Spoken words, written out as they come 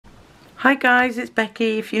Hi guys, it's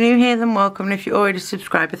Becky. If you're new here, then welcome, and if you're already a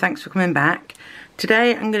subscriber, thanks for coming back.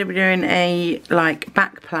 Today I'm going to be doing a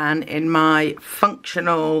back plan in my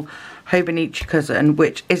functional Hobonichi cousin,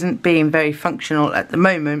 which isn't being very functional at the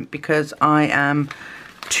moment because I am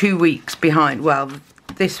 2 weeks behind. Well,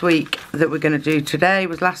 this week that we're going to do today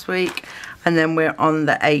was last week, and then we're on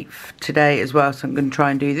the 8th today as well, so I'm going to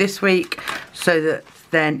try and do this week so that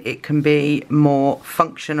then it can be more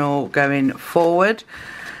functional going forward.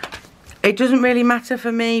 It doesn't really matter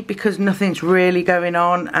for me because nothing's really going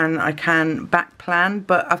on and I can back plan,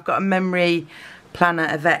 but I've got a memory planner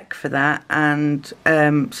avec for that, and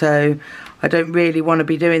so I don't really want to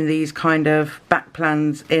be doing these kind of back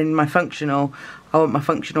plans in my functional. I want my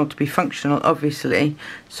functional to be functional, obviously.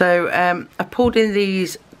 So I pulled in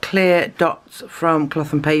these clear dots from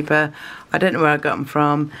Cloth and Paper. I don't know where I got them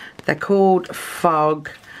from. They're called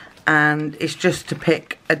Fog, and it's just to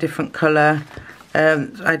pick a different colour. I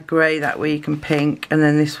had grey that week and pink, and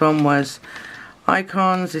then this one was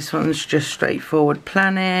icons. This one's just straightforward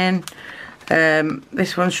planning.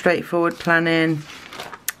 This one's straightforward planning.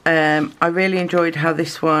 I really enjoyed how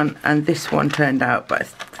this one and this one turned out, but I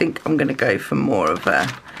think I'm going to go for more of a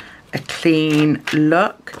clean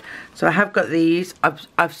look. So I have got these.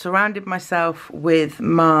 I've surrounded myself with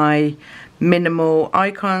my minimal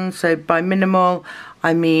icons. So by minimal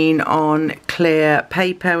I mean on clear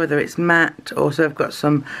paper, whether it's matte. Also I've got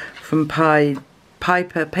some from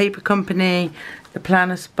Piper Paper Company, the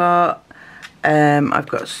Planner Spot. I've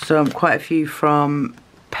got quite a few from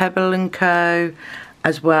Pebble & Co,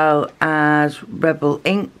 as well as Rebel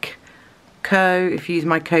Ink Co. If you use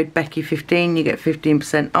my code Becky15 you get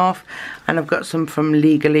 15% off, and I've got some from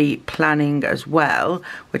Legally Planning as well,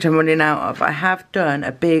 which I'm running out of. I have done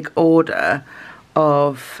a big order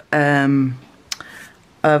of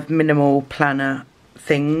minimal planner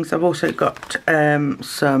things. I've also got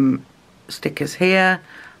some stickers here.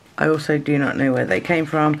 I also do not know where they came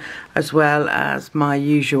from, as well as my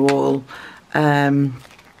usual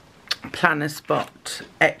Planner Spot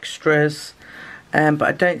extras, but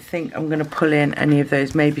I don't think I'm going to pull in any of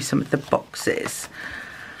those, maybe some of the boxes.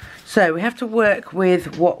 So we have to work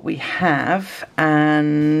with what we have,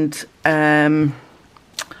 and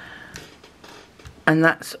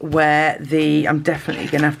that's where I'm definitely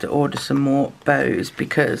going to have to order some more bows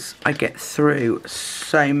because I get through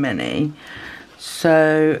so many.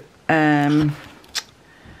 So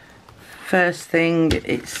first thing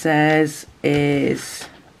it says is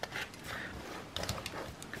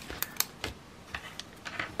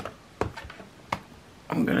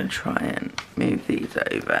I'm going to try and move these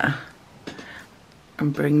over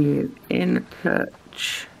and bring you in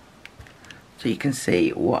touch so you can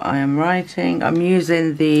see what I am writing. I'm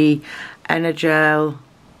using the Energel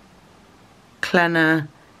Cleaner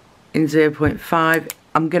in 0.5.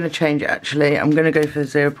 I'm going to change it actually. I'm going to go for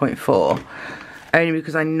 0.4 only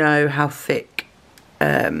because I know how thick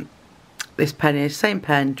this pen is. Same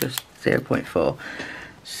pen, just 0.4.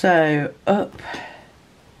 So up.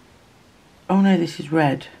 Oh no, this is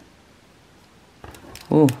red.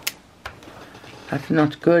 Oh, that's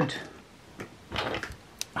not good.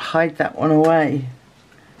 Hide that one away.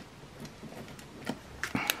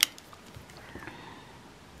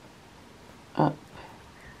 Up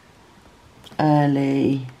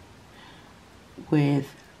early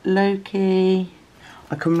with Loki.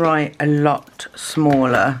 I can write a lot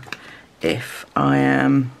smaller if I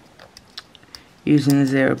am using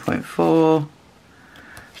the 0.4.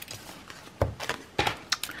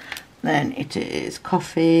 Then it is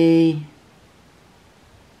coffee,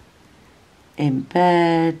 in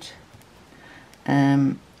bed,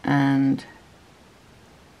 and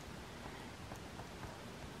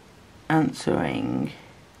answering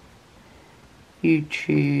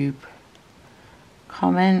YouTube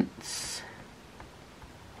comments,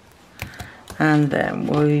 and then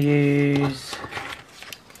we'll use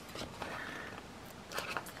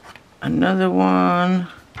another one.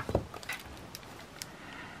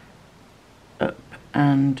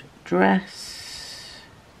 And dress.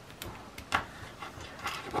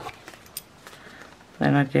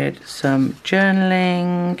 Then I did some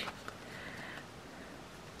journaling.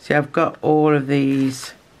 See, I've got all of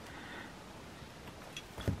these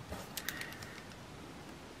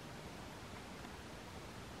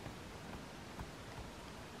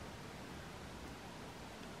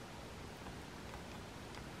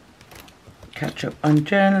catch up on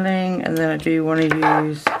journaling, and then I do want to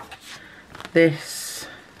use this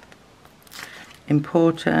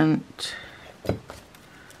important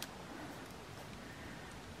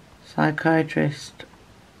psychiatrist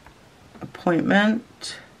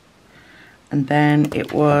appointment, and then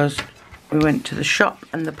it was we went to the shop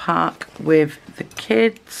and the park with the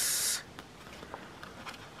kids.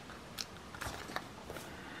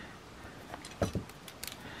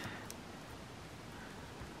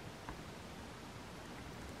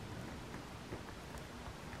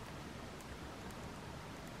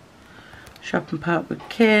 Shop and park with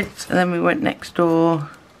kids, and then we went next door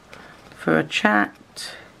for a chat.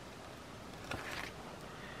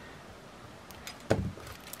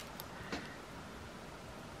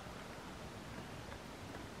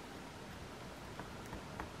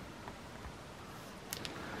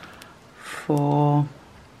 For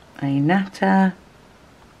a natter,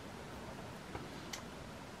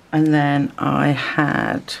 and then I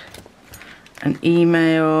had an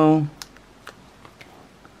email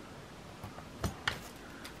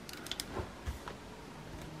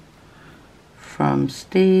from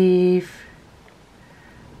Steve,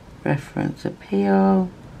 reference appeal.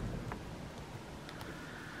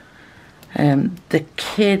 The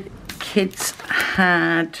kids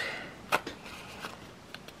had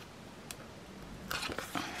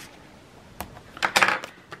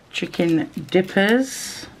chicken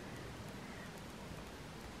dippers.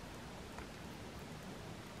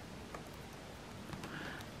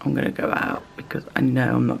 I'm going to go out because I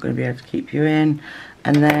know I'm not going to be able to keep you in.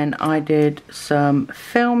 And then I did some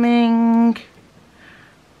filming.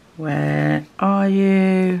 Where are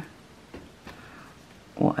you?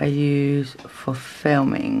 What I use for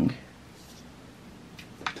filming.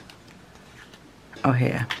 Oh,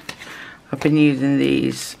 here. I've been using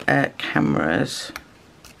these cameras.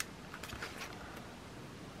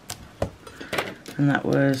 And that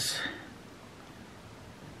was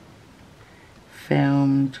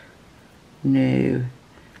filmed new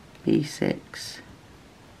B6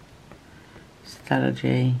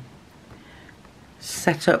 strategy.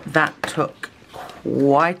 Setup that took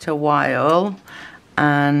quite a while,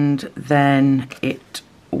 and then it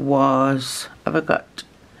was, have I got,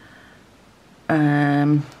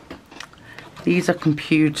 these are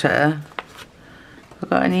computer. Have I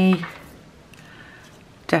got any?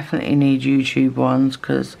 Definitely need YouTube ones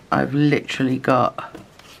because I've literally got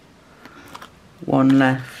one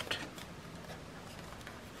left,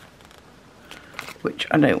 which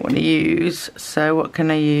I don't want to use. So what can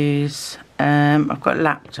I use? I've got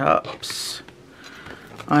laptops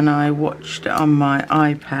and I watched it on my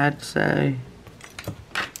iPad, so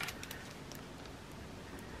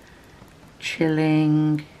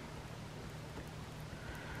chilling,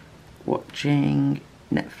 watching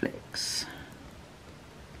Netflix.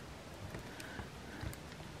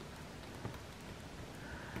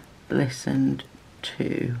 Listened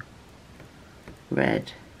to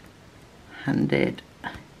red-handed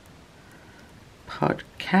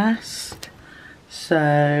podcast.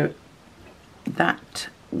 So that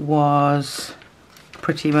was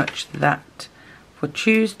pretty much that for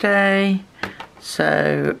Tuesday.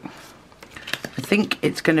 So I think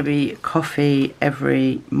it's going to be coffee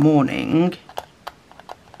every morning.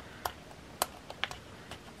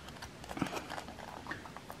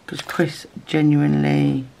 Because Chris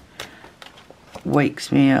genuinely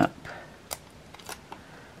wakes me up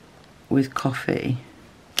with coffee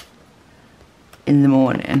in the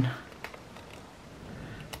morning.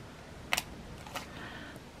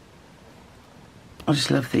 I just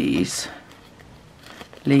love these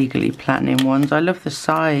legally planning ones. I love the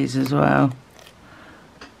size as well.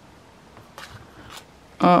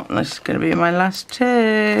 Oh, this is going to be my last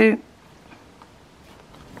two.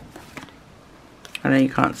 I know you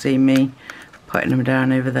can't see me putting them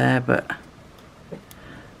down over there, but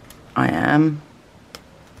I am.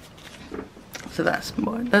 So that's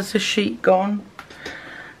the sheet gone.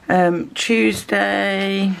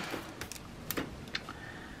 Tuesday,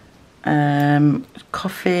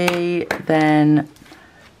 coffee, then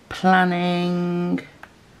planning.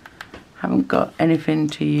 Haven't got anything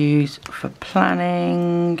to use for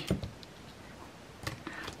planning.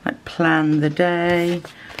 Like plan the day.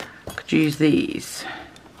 Could use these.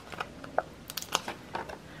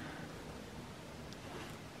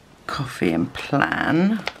 Coffee and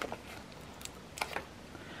plan.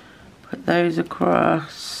 Put those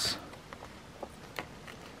across.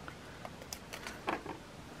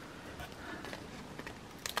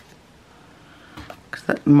 Because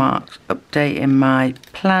that marks updating my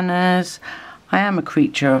planners. I am a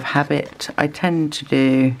creature of habit. I tend to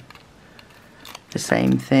do the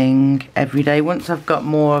same thing every day. Once I've got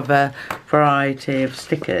more of a variety of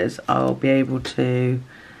stickers, I'll be able to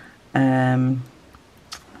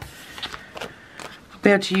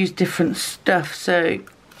use different stuff. So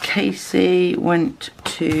Casey went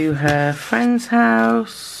to her friend's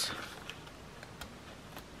house.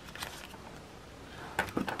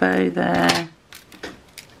 bow there.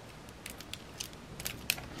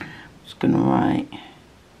 Just going to write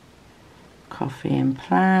coffee and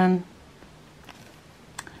plan.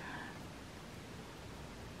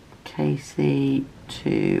 Casey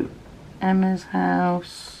to Emma's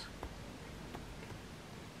house.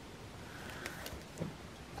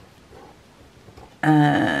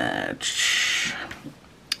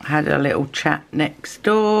 Had a little chat next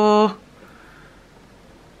door.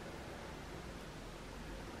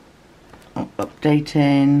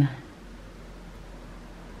 Updating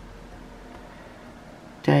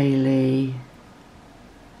daily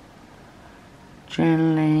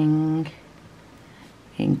journaling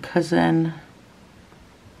in cousin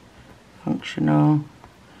functional.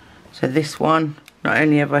 So this one, not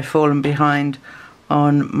only have I fallen behind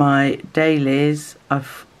on my dailies,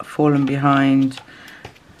 I've fallen behind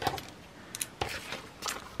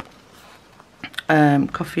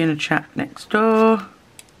coffee and a chat next door.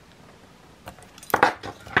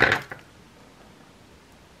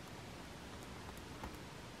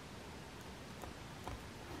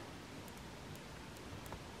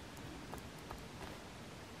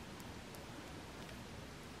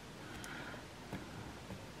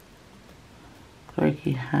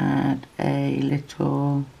 He had a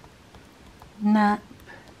little nap,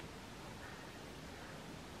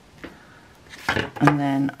 and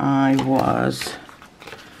then I was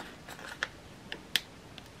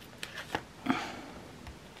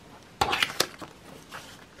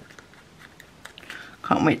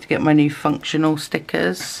can't wait to get my new functional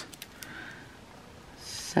stickers,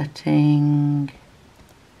 setting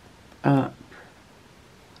up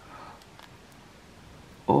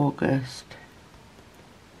August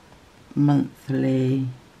monthly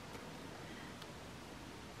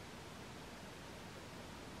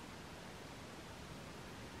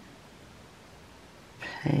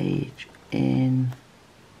page in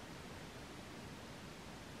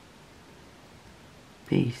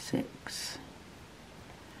B6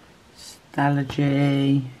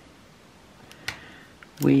 Stalogy.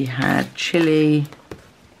 We had chili.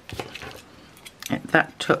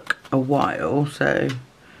 That took a while, so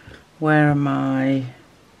where are my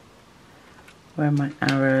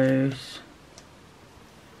arrows?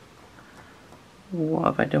 What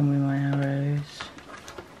have I done with my arrows?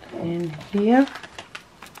 In here.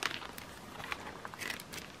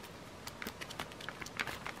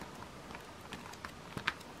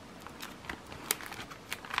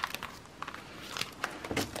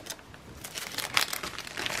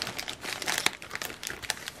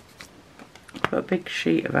 Got a big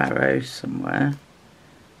sheet of arrows somewhere.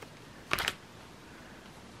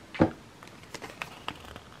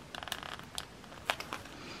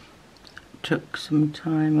 Took some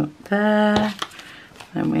time up there.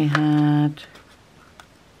 Then we had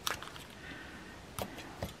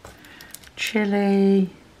chili.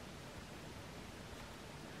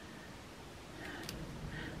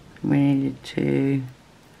 We needed to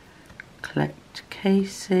collect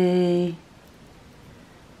Casey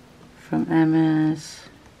from Emma's.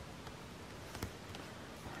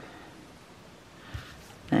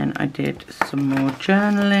 Then I did some more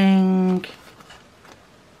journaling.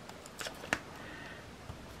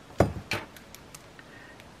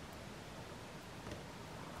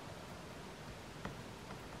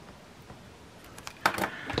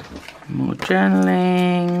 More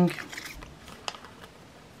journaling.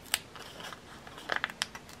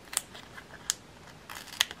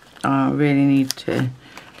 I really need to,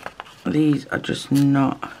 these are just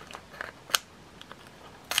not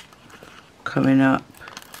coming up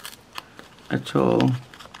at all.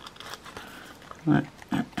 Like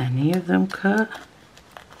any of them cut.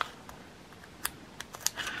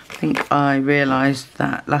 I think I realised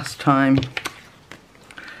that last time.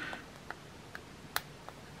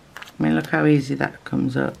 I mean, look how easy that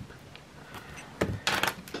comes up.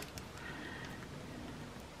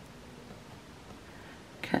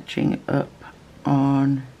 Catching up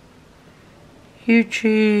on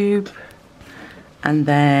YouTube, and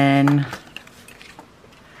then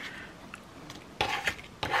I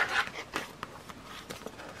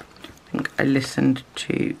think I listened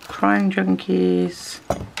to Crime Junkies.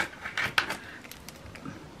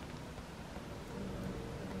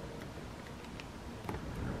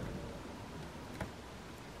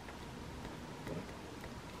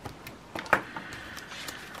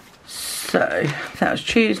 So that was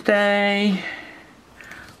Tuesday,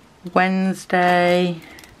 Wednesday,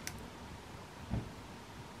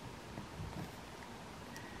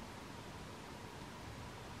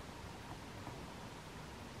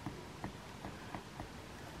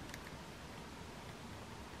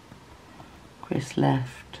 Chris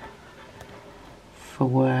left for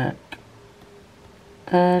work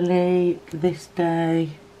early this day.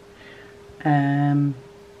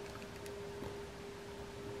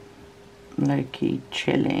 Loki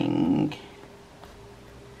chilling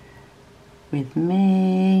with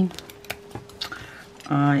me.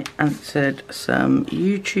 I answered some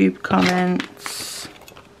YouTube comments.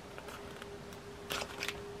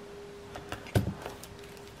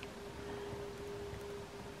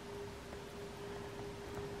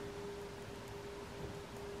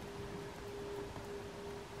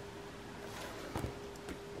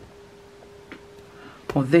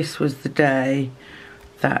 Well, this was the day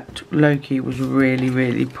that Loki was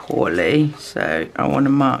really poorly, so I want to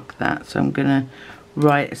mark that. So I'm gonna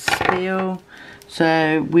write a spiel.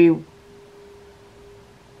 So we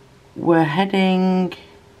were heading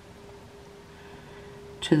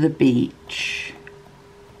to the beach,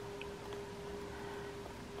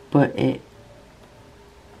 but it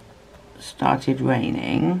started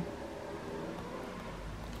raining,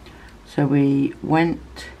 so we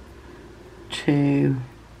went to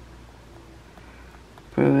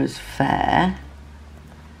Brewers Fair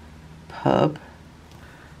pub.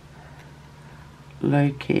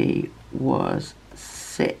 Loki was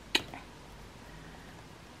sick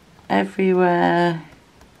everywhere.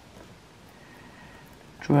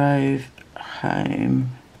 Drove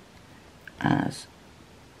home as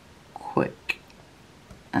quick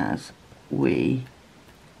as we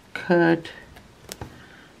could.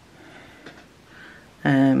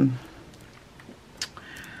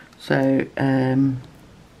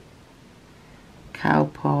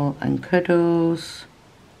 Cowpole and cuddles.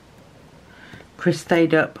 Chris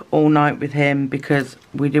stayed up all night with him because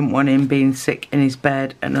we didn't want him being sick in his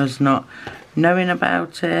bed and us not knowing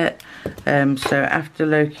about it. So after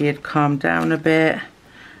Loki had calmed down a bit,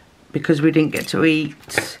 because we didn't get to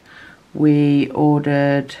eat, we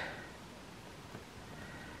ordered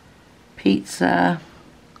pizza.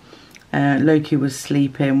 Loki was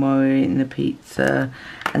sleeping while we were eating the pizza,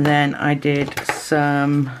 and then I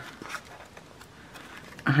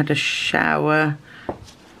had a shower,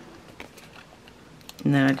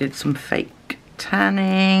 and then I did some fake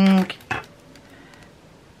tanning.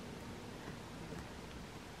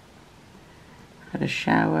 Had a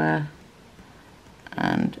shower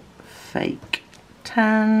and fake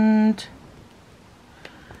tanned,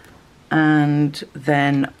 and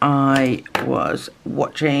then I was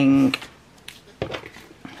watching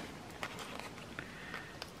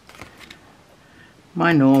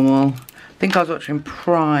my normal, I think I was watching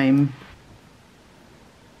Prime.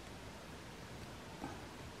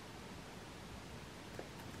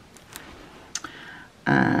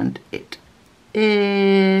 And it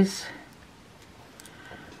is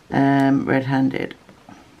Red-Handed.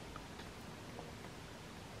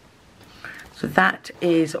 So that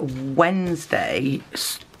is Wednesday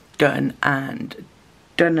done and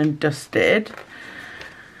dusted.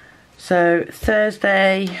 So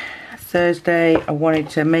Thursday I wanted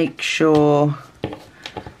to make sure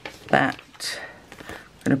that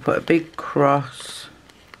I'm going to put a big cross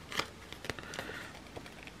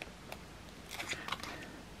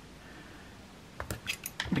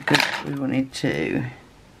because we wanted to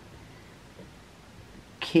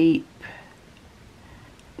keep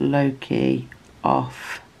Loki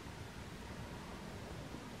off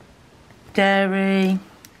dairy,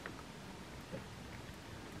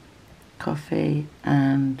 coffee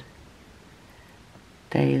and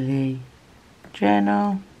daily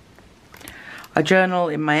journal. I journal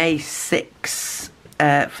in my A6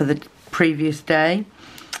 for the previous day.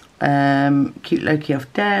 Keep Loki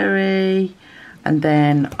off dairy, and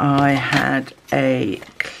then I had a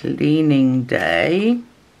cleaning day.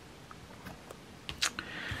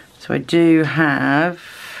 So I do have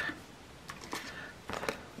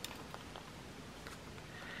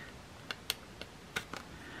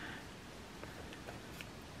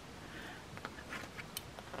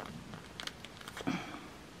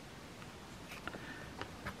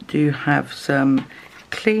some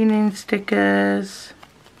cleaning stickers.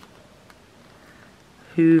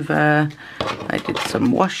 Hoover, I did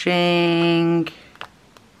some washing,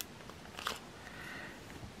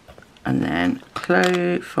 and then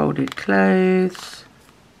folded clothes.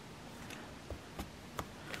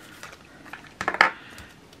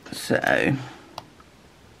 So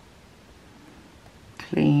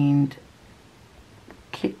cleaned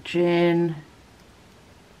kitchen,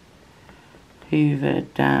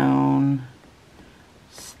 hoovered down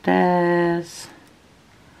stairs,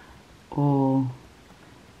 all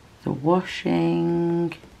the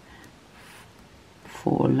washing,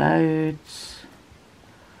 4 loads,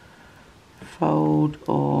 fold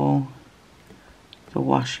all the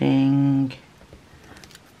washing,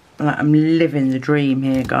 Like, I'm living the dream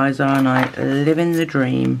here, guys, aren't I? Living the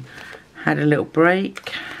dream. Had a little break,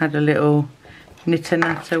 had a little knitter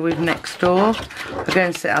natter with next door. I go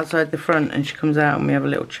and sit outside the front and she comes out and we have a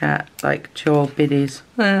little chat, like two old biddies.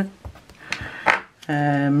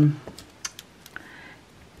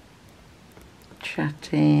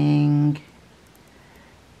 Chatting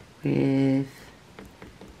with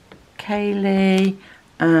Kaylee,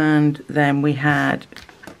 and then we had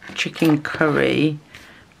chicken curry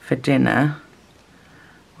for dinner.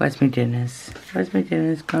 Where's my dinners? Where's my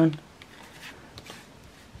dinners gone?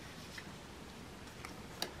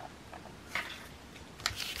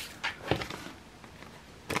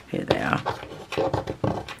 Here they are.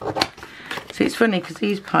 See, it's funny because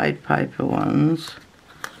these Pied Piper ones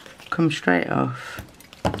come straight off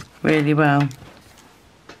really well.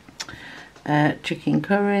 Chicken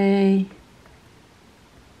curry.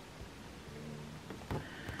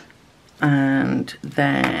 And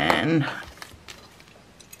then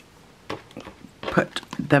put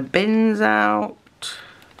the bins out.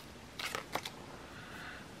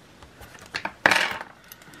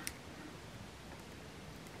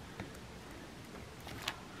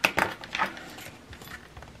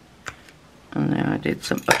 And then I did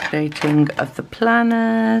some updating of the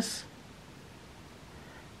planners.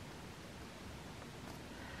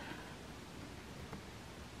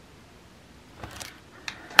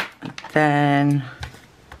 And then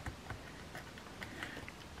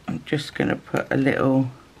I'm just going to put a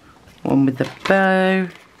little one with the bow.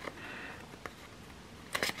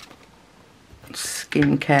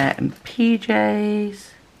 Skincare and PJs.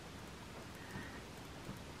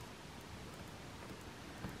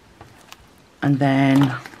 And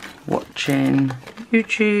then watching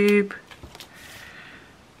YouTube,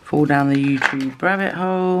 fall down the YouTube rabbit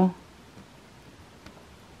hole,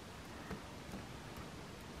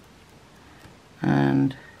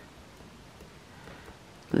 and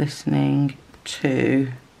listening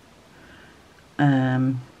to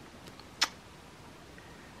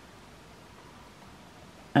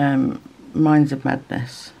Minds of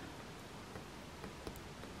Madness.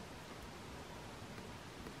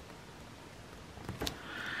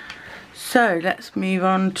 So let's move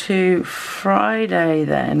on to Friday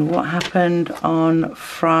then. What happened on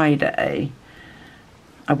Friday?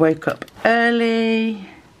 I woke up early.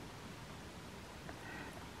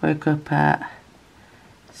 Woke up at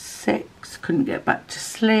 6, couldn't get back to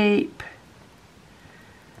sleep.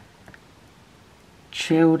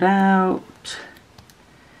 Chilled out.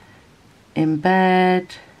 In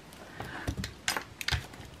bed.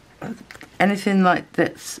 Anything like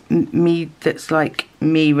that's like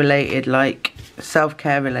me related, like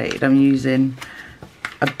self-care related, I'm using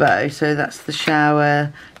a bow. So that's the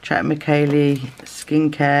shower, chatting with Kaylee,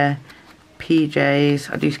 skincare,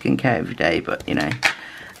 PJs. I do skincare every day, but you know.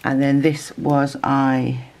 And then this was,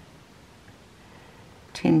 I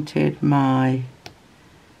tinted my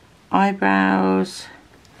eyebrows.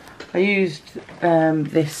 I used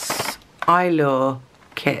this Eyelure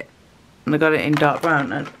kit and I got it in dark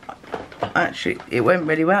brown, and actually it went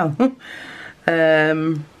really well.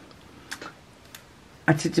 I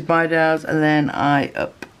tinted my eyebrows and then I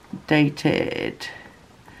updated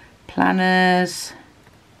planners,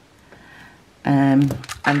 and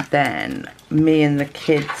then me and the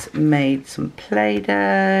kids made some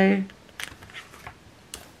Play-Doh.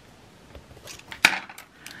 I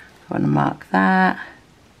want to mark that.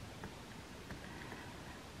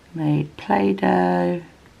 Made Play-Doh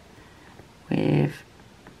with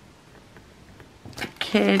the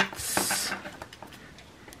kids,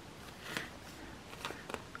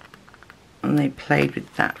 and they played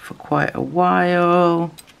with that for quite a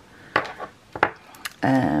while.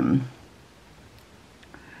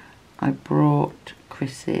 I brought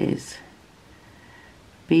Chris's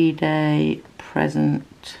B-Day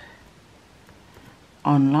present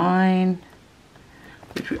online,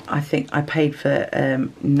 which I think I paid for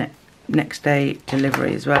next day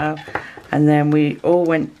delivery as well. And then we all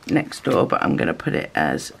went next door, but I'm going to put it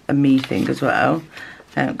as a me thing as well,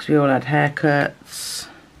 because we all had haircuts.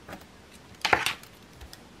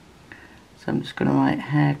 So I'm just going to write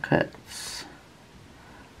haircuts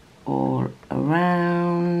all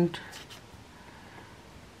around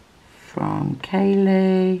from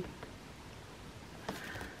Kaylee.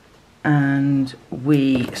 And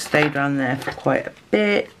we stayed around there for quite a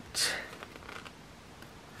bit.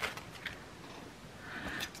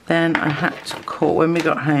 Then I had to call, when we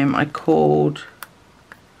got home I called,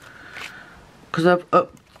 because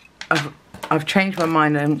I've changed my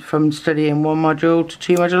mind from studying one module to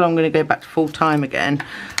 2 modules. I'm going to go back to full time again,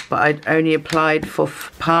 but I'd only applied for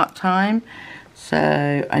part time,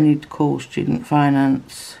 so I need to call student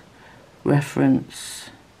finance reference,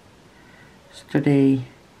 study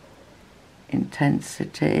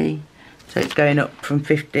intensity. So it's going up from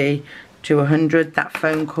 50 to 100. That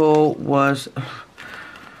phone call was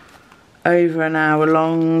over an hour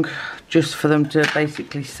long, just for them to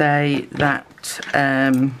basically say that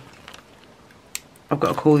I've got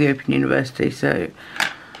to call the Open University. So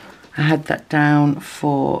I had that down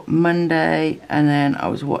for Monday, and then I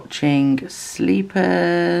was watching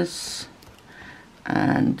Sleepers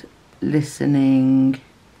and listening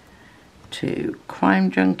to Crime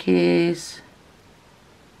Junkies.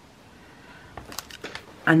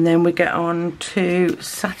 And then we get on to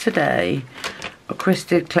Saturday. Chris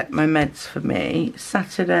did collect my meds for me.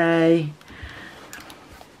 Saturday,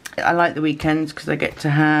 I like the weekends because I get to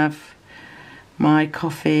have my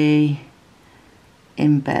coffee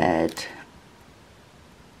in bed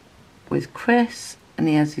with Chris, and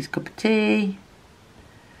he has his cup of tea,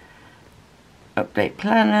 update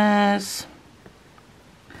planners,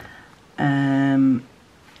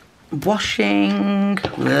 washing.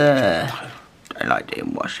 Ugh, I like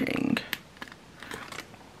doing washing.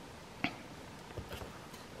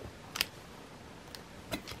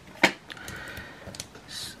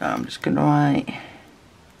 So I'm just gonna write.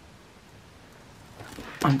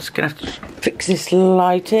 I'm just gonna have to fix this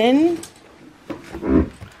lighting.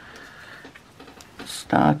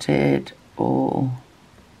 Started all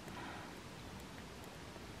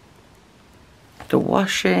the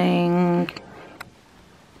washing.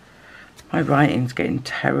 My writing's getting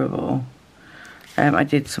terrible. I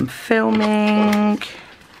did some filming.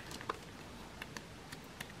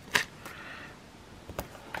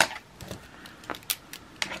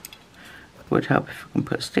 Would help if I can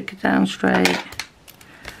put a sticker down straight.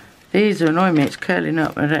 These are annoying me, it's curling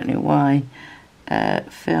up, I don't know why.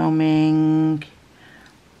 Filming.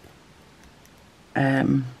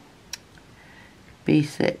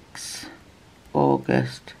 B6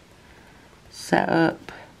 August.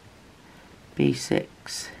 Setup.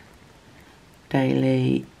 B6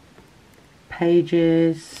 daily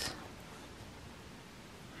pages.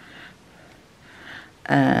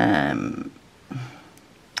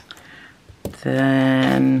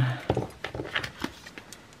 Then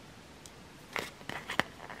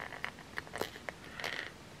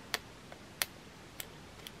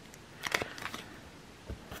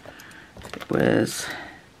it was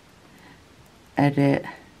edit,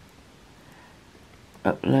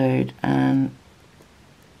 upload and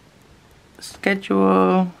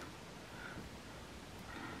schedule.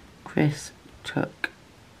 Chris took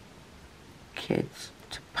kids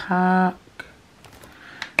to park.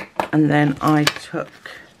 And then I took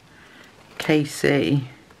Casey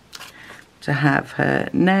to have her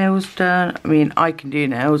nails done. I mean, I can do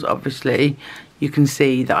nails, obviously. You can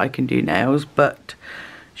see that I can do nails, but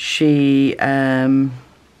she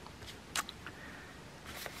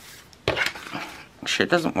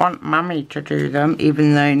doesn't want Mummy to do them,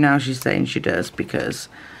 even though now she's saying she does, because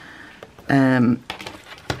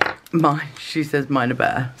she says mine are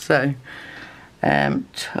better. So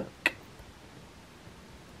took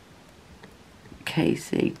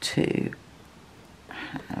Casey to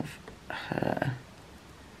have her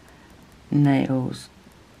nails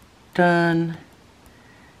done.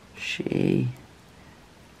 She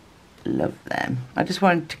loved them. I just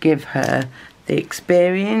wanted to give her the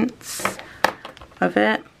experience of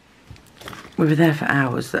it. We were there for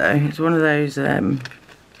hours though. It's one of those it's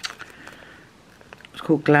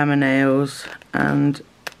called Glamour Nails, and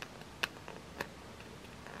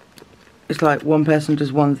it's like one person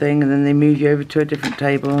does one thing and then they move you over to a different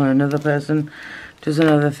table and another person does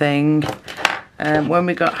another thing. When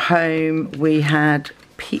we got home we had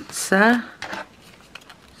pizza.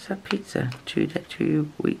 Is that pizza? 2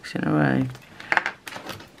 weeks in a row.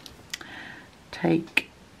 Take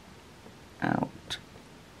out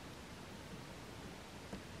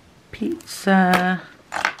pizza.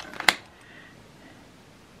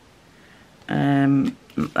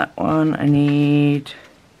 That one I need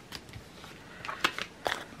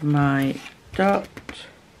my dot.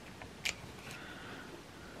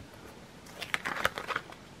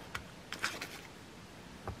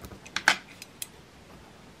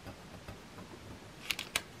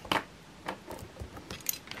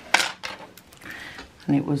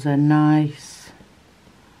 And it was a nice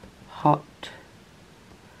hot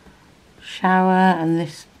shower, and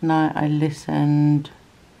this night I listened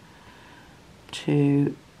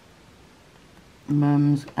to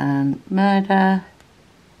Mums and Murder.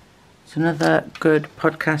 It's another good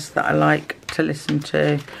podcast that I like to listen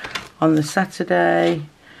to on the Saturday.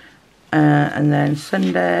 And then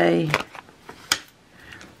Sunday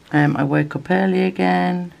I woke up early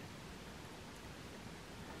again.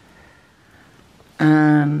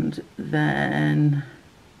 And then,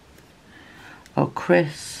 oh,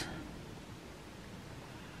 Chris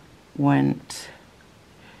went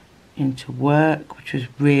into work, which was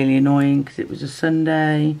really annoying because it was a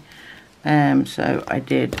Sunday. So I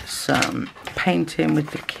did some painting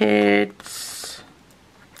with the kids.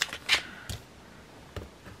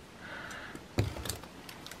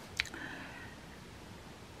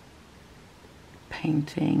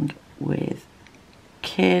 Painting with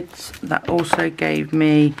kids. That also gave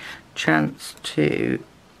me a chance to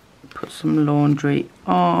put some laundry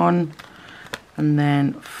on and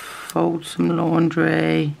then fold some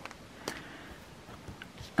laundry,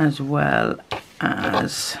 as well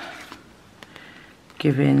as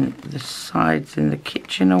giving the sides in the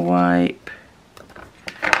kitchen a wipe.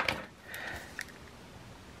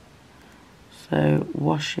 So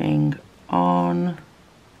washing on,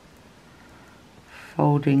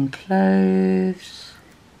 folding clothes,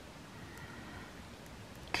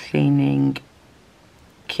 cleaning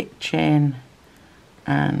kitchen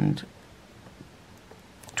and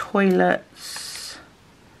toilets.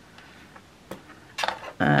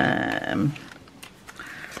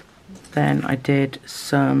 Then I did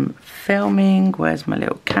some filming. Where's my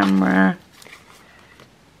little camera?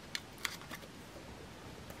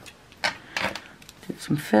 Did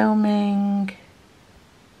some filming.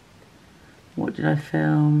 What did I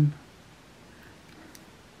film?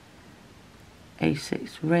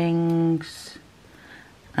 A6 rings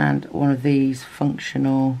and one of these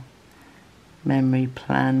functional memory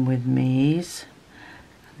plan with me's.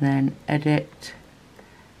 Then edit,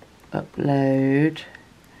 upload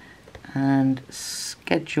and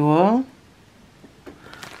schedule.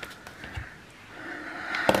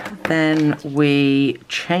 Then we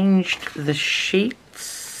changed the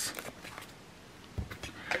sheets,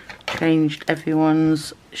 changed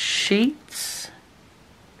everyone's sheets.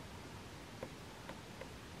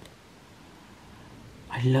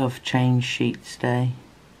 I love change sheets day.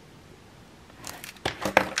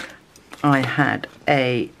 I had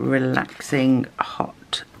a relaxing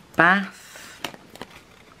hot bath.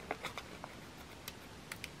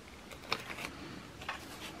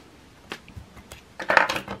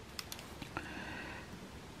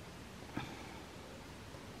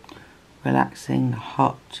 Relaxing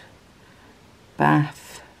hot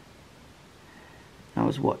bath. I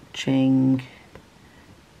was watching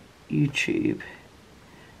YouTube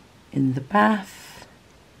in the bath,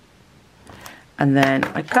 and then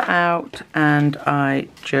I got out and I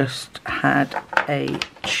just had a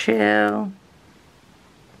chill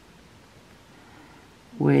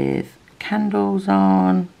with candles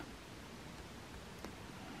on,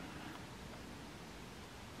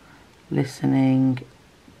 listening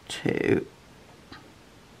to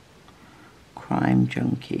Crime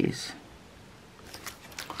Junkies.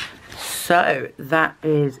 So that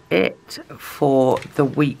is it for the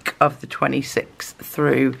week of the 26th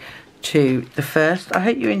through to the 1st. I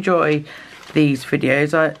hope you enjoy these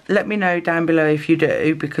videos. Let me know down below if you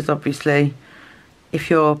do, because obviously if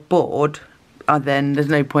you're bored, then there's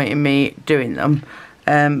no point in me doing them.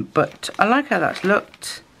 But I like how that's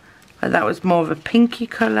looked. That was more of a pinky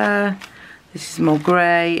colour. This is more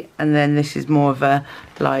grey, and then this is more of a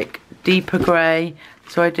like deeper grey.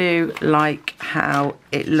 So I do like how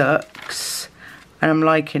it looks, and I'm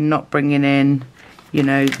liking not bringing in, you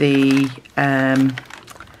know,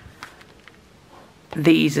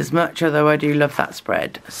 these as much, although I do love that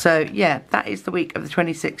spread. So yeah, that is the week of the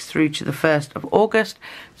 26th through to the 1st of August.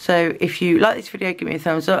 So if you like this video, give me a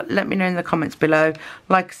thumbs up. Let me know in the comments below.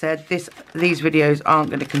 Like I said, these videos aren't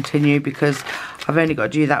going to continue because I've only got to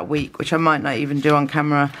do that week, which I might not even do on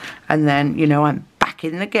camera, and then, you know, I'm back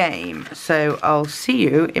in the game. So I'll see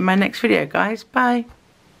you in my next video, guys. Bye.